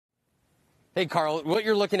Hey, Carl, what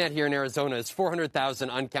you're looking at here in Arizona is 400,000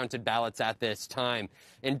 uncounted ballots at this time.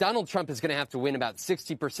 And Donald Trump is going to have to win about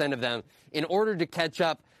 60% of them in order to catch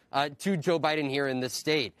up to Joe Biden here in this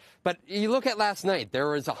state. But you look at last night, there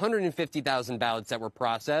was 150,000 ballots that were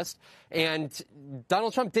processed, and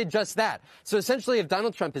Donald Trump did just that. So essentially, if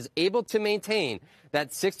Donald Trump is able to maintain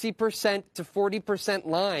that 60% to 40%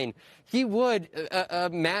 line, he would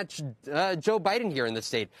match Joe Biden here in the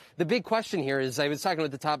state. The big question here is, I was talking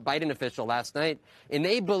with the top Biden official last night, and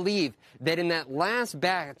they believe that in that last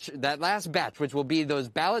batch, which will be those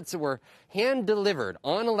ballots that were hand-delivered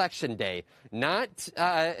on Election Day, not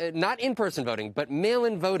in-person voting, but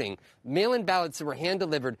mail-in voting, mail-in ballots that were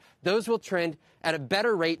hand-delivered, those will trend at a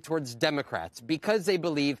better rate towards Democrats because they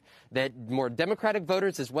believe that more Democratic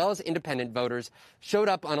voters as well as independent voters showed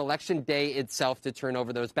up on Election Day itself to turn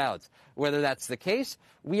over those ballots. Whether that's the case,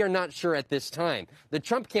 we are not sure at this time. The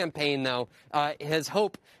Trump campaign, though, has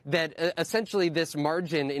hope that essentially this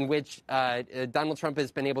margin in which Donald Trump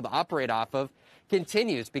has been able to operate off of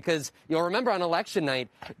continues, because you'll remember on election night,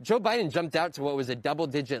 Joe Biden jumped out to what was a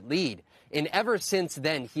double-digit lead. And ever since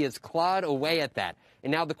then, he has clawed away at that.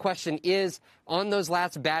 And now the question is, on those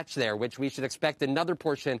last batch there, which we should expect another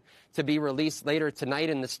portion to be released later tonight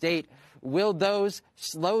in the state, will those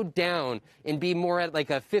slow down and be more at like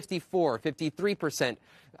a 54, 53%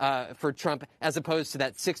 for Trump, as opposed to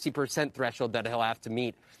that 60% threshold that he'll have to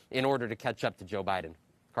meet in order to catch up to Joe Biden?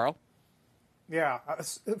 Carl? Yeah,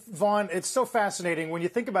 Vaughn, it's so fascinating. When you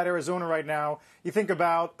think about Arizona right now, you think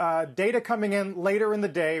about data coming in later in the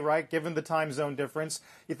day, right, given the time zone difference.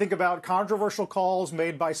 You think about controversial calls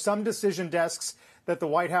made by some decision desks that the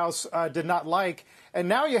White House did not like. And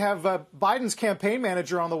now you have Biden's campaign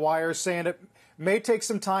manager on the wire saying it may take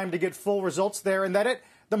some time to get full results there and that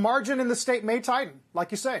the margin in the state may tighten,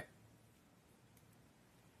 like you say.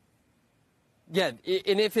 Yeah,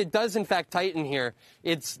 and if it does, in fact, tighten here,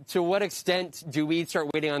 it's to what extent do we start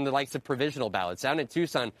waiting on the likes of provisional ballots? Down in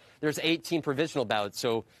Tucson, there's 18 provisional ballots,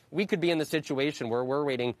 so we could be in the situation where we're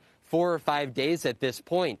waiting 4 or 5 days at this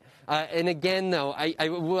point. And again, though, I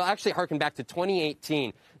will actually harken back to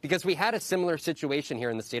 2018, because we had a similar situation here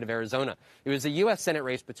in the state of Arizona. It was a U.S. Senate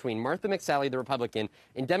race between Martha McSally, the Republican,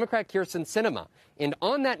 and Democrat Kyrsten Sinema. And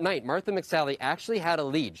on that night, Martha McSally actually had a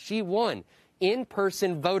lead. She won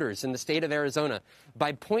in-person voters in the state of Arizona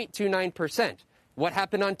by 0.29%. What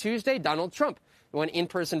happened on Tuesday? Donald Trump won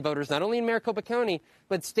in-person voters not only in Maricopa County,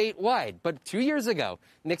 but statewide. But 2 years ago,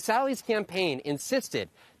 McSally's campaign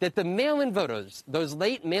insisted that the mail-in voters, those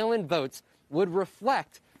late mail-in votes, would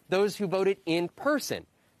reflect those who voted in person.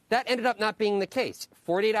 That ended up not being the case.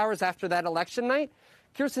 48 hours after that election night,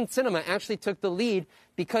 Kyrsten Sinema actually took the lead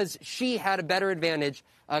because she had a better advantage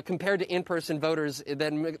compared to in-person voters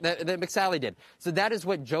than McSally did. So that is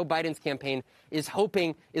what Joe Biden's campaign is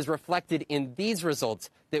hoping is reflected in these results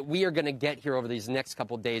that we are going to get here over these next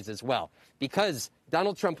couple of days as well. Because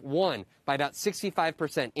Donald Trump won by about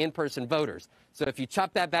 65% in-person voters. So if you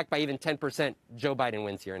chop that back by even 10%, Joe Biden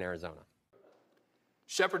wins here in Arizona.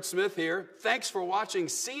 Shepard Smith here. Thanks for watching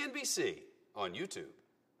CNBC on YouTube.